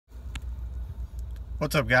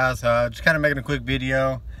What's up, guys? Just kind of making a quick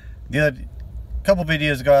video. Couple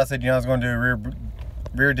videos ago I said I was going to do a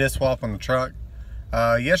rear disc swap on the truck.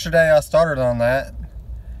 Yesterday I started on that,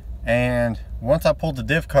 and once I pulled the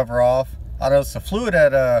diff cover off, I noticed the fluid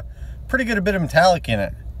had a pretty good bit of metallic in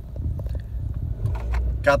it.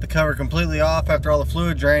 Got the cover completely off after all the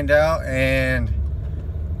fluid drained out, and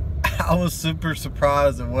I was super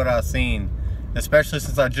surprised at what I seen, especially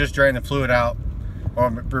since I just drained the fluid out, or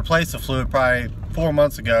replaced the fluid probably 4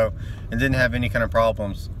 months ago, and didn't have any kind of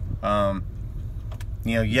problems.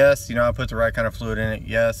 Yes, I put the right kind of fluid in it.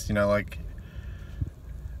 Yes, like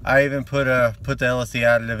I even put the LSD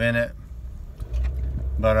additive in it.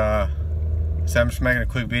 But so I'm just making a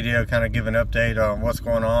quick video, kind of give an update on what's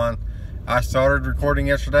going on. I started recording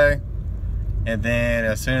yesterday, and then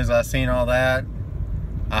as soon as I seen all that,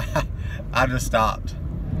 I just stopped.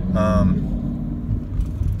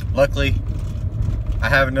 Luckily, I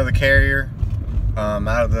have another carrier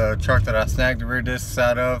out of the truck that I snagged the rear discs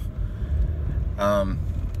out of.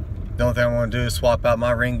 The only thing I want to do is swap out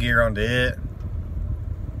my ring gear onto it,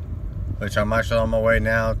 which I'm actually on my way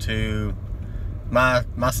now to. My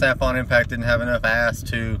snap-on impact didn't have enough ass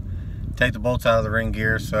to take the bolts out of the ring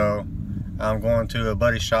gear, so I'm going to a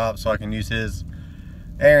buddy's shop so I can use his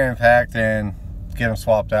air impact and get them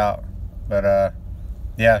swapped out. But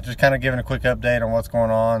yeah, just kind of giving a quick update on what's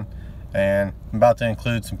going on, and I'm about to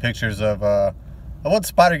include some pictures of what the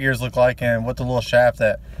spider gears look like, and what the little shaft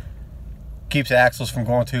that keeps the axles from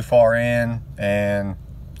going too far in, and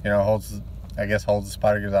holds the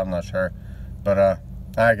spider gears. I'm not sure, but all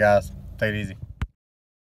right, guys, take it easy.